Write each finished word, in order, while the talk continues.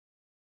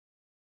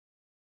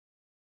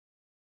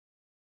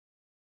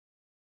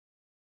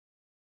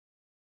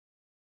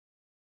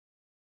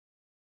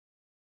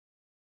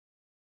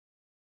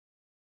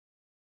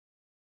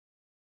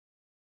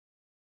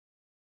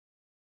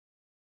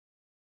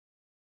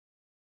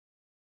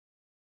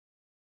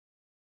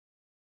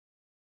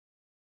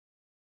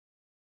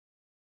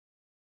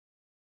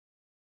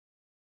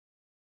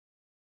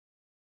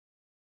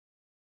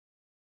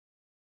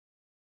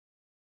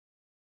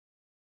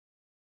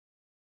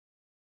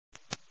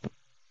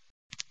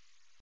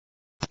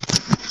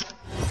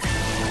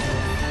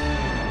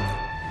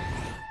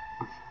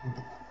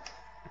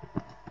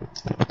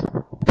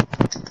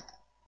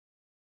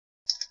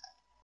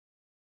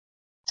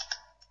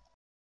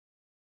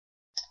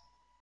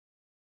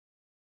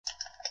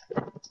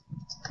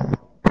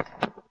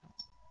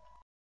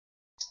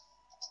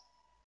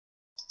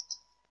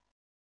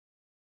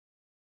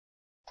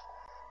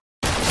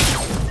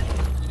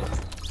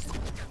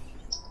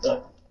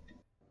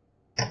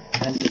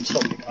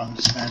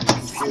understanding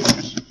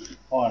computers.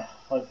 I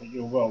hope that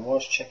you're well. I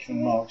was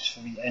checking marks for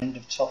the end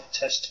of top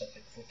test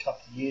topic for a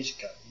couple of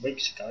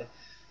weeks ago.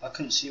 I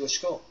couldn't see your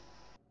score.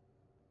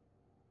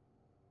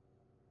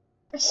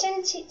 I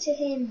sent it to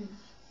him.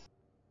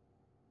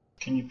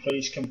 Can you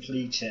please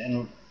complete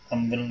it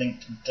on the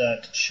linked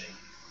dirt sheet?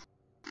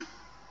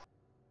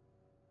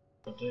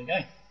 But there you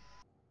go.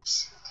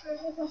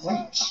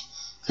 Right.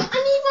 I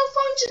need my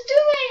phone to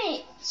do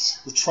it!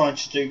 We're trying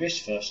to do this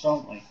first,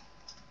 aren't we?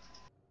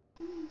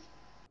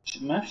 Is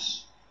it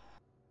maths?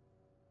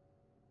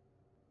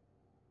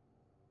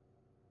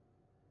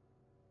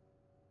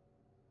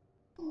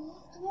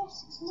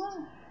 Yes, it's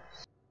maths.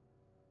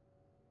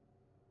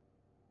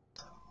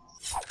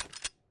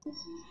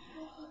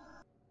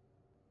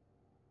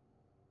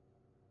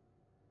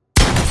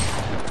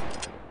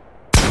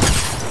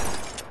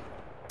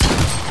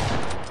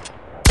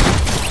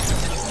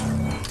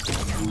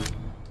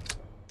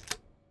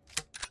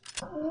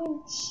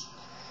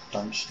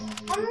 Don't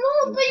start. I'm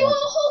not, but you're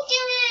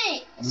hogging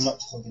it! I'm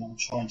not hogging it, I'm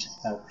trying to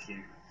help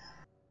you.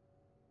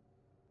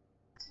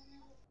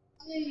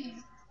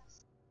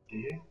 Do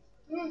you?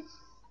 Mm.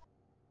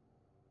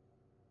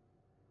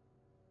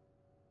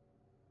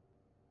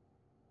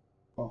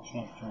 Oh, it's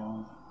not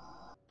drawing.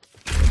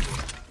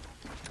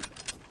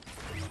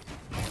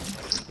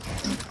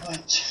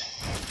 Right.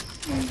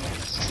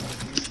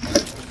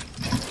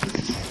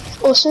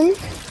 Awesome.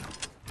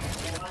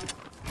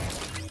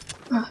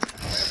 Oh.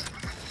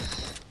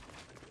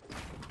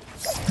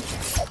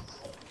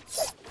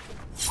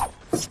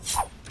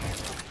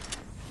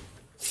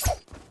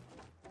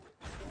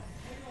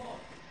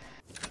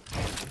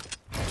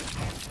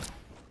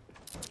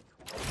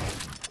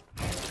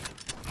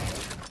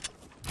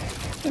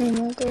 Oh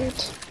my god.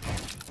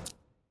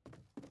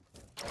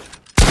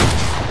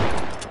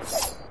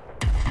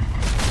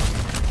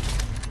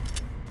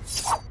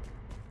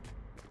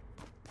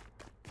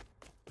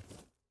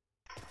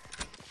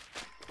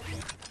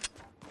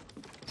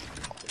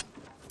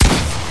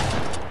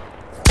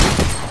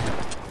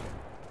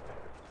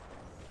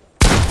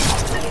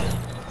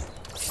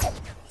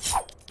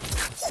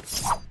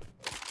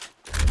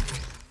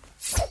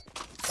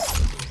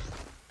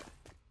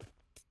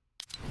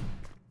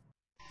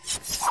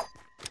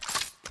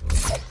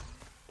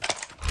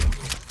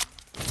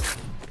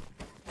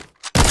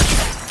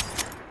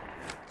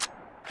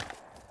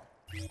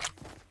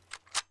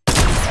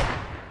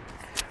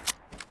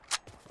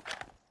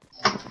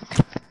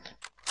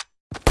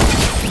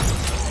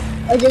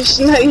 I just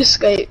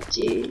no-scoped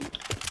you.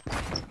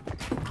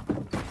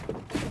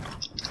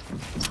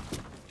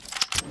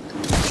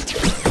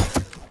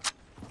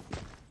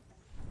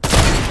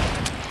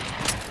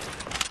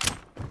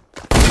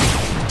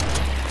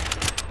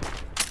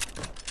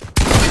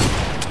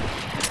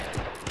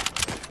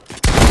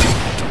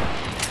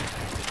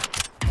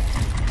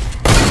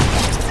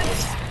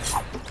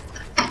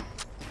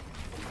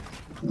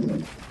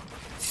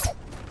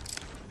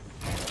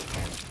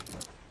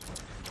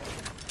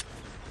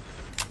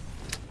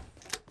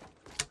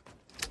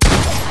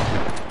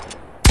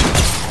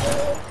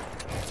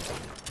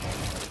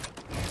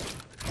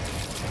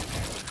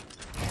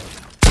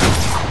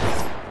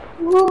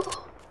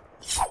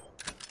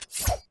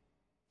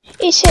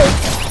 It's it.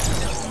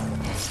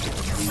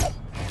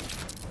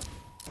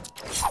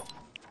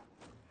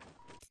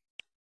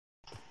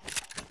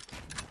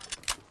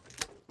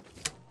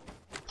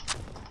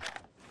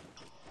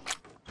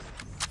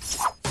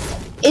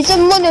 Is a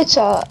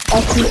monitor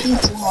a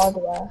computer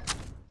hardware?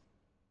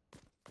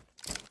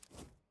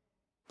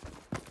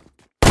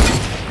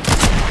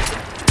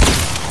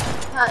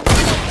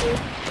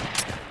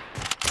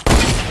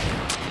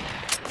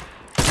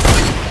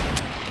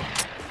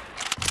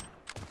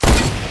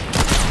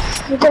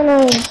 I don't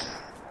know.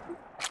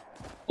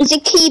 Is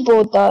it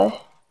keyboard though?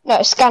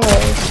 No, scanner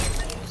is.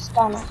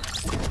 Scanner.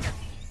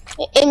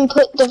 The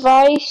input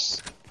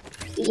device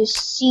is a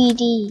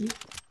CD.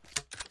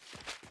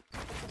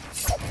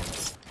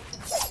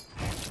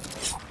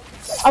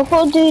 I've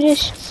got to do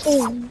this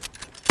thing.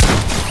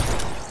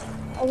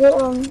 I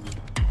got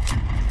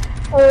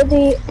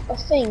do a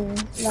thing,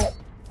 like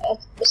a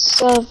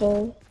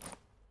server.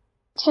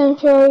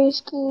 Temporary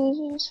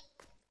schools.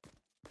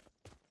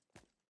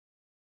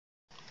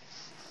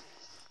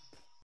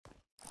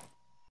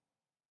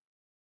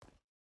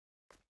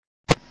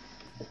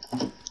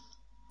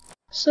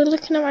 So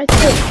looking at my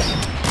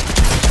tips.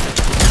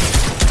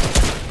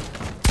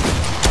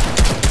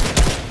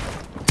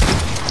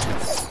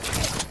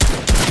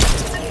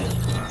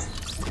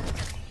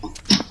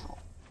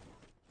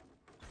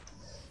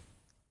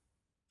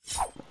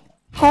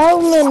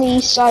 How many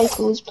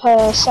cycles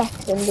per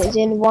second is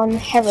in one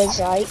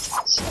herazite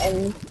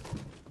and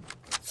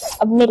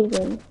a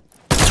million?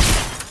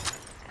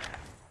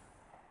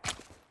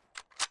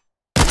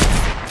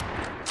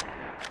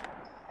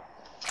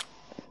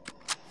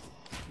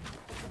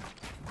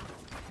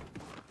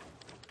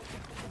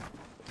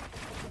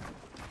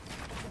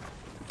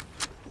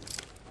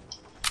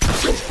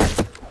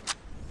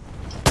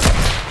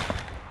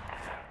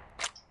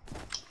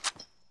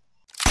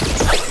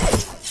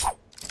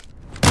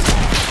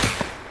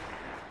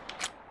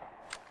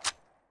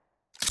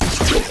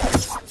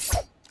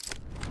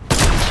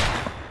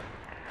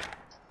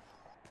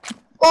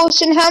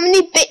 Olsen, how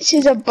many bits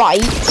is a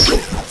byte?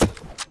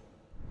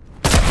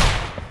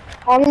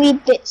 How many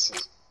bits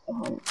is...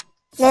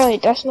 No,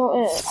 that's not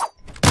it.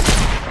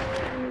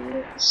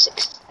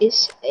 6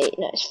 is 8,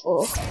 no, it's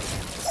 4.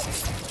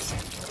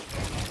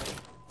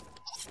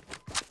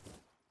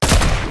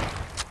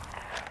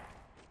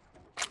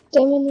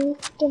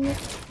 Damn it.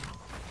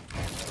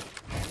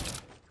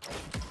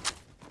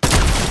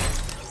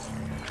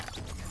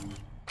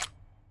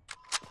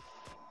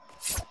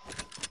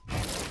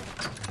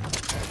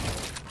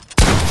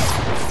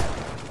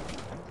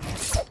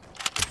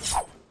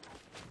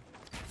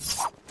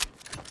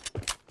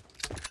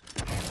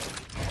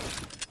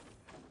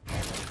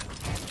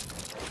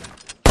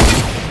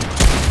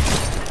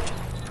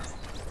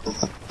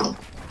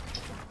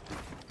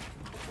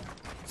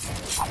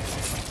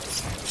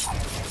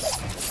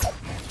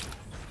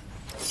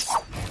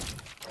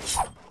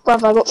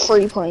 Bruv, I got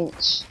 3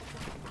 points.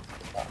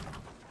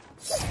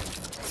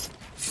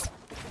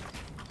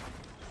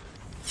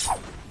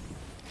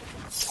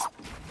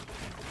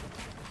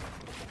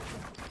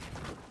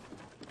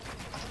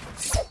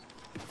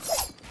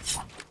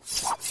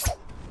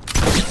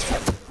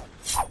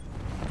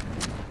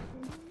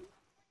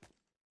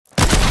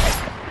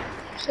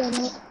 Shut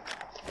up.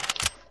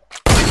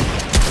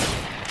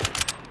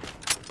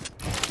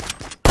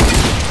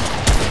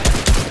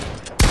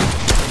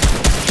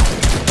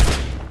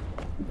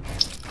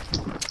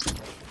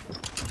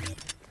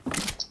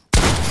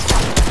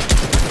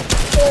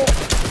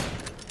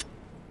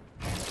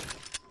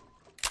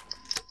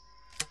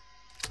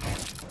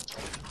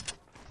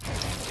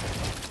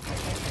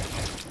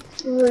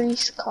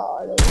 Reese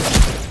Carly.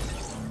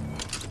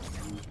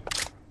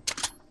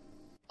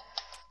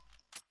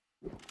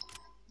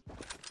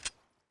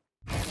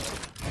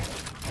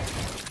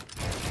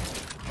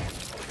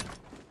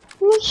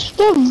 What's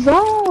the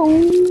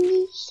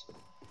vows?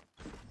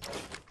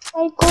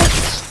 I got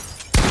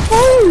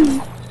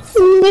 10.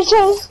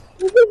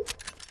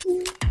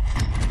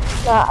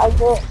 Nah,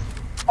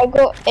 I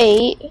got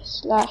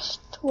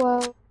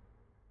 8/12.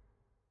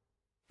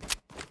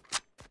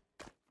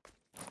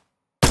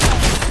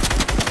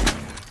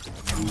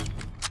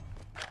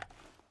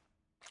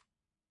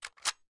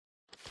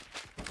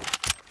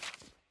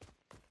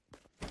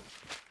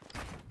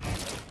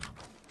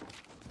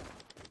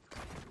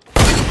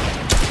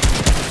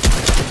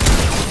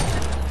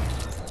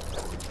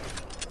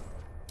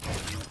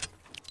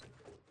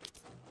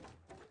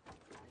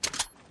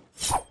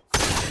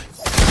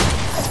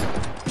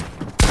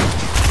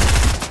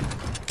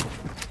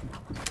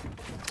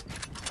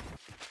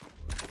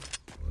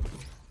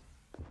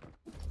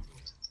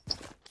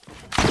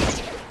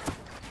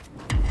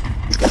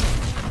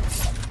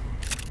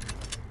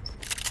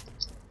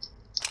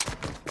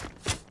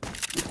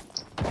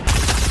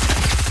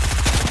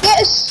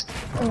 Yes!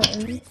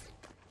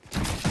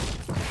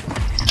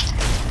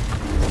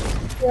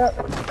 Yep.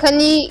 Can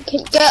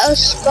get a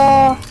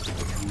scar?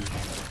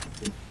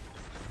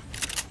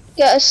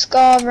 Get a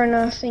scar and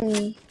a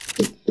thingy.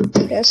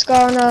 Get a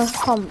scar and a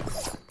pump.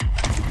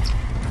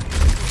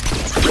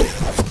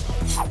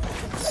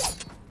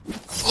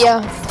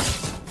 Yeah.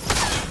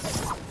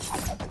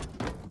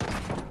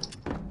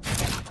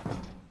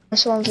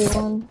 That's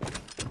 1v1.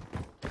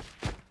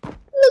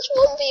 That's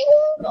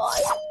 1v1,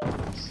 guys.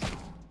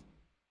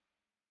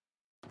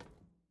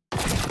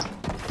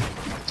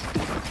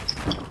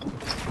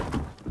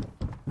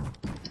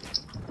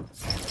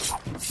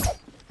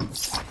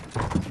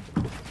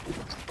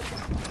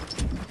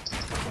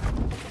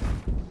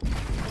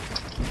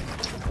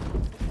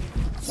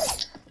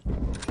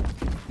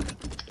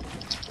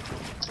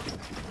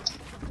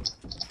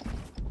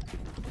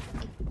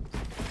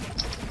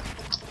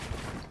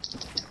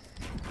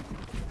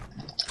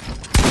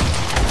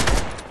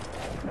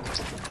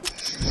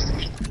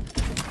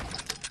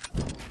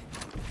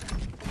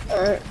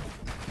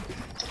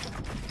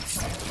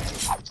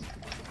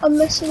 I'm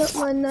messing up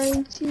my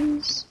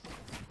 90s.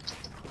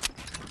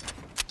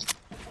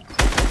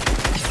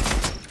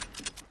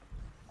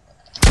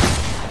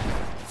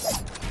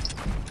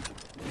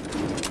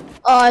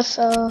 Oh, I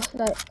fell,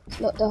 like,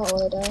 not the whole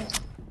way down.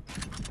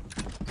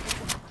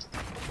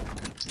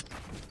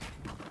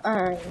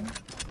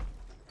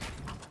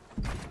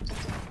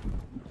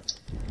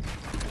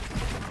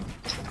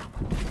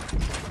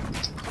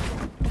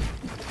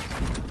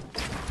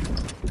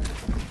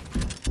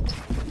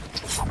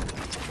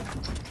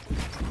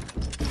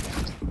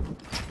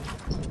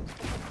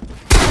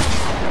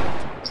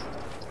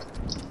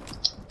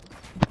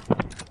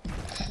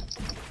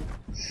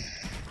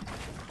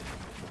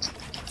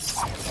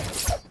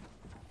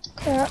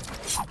 Crap.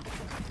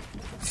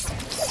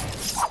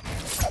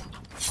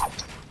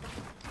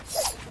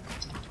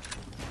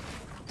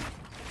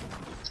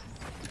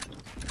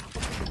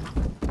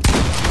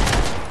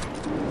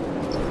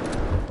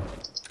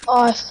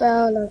 Oh, I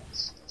fell.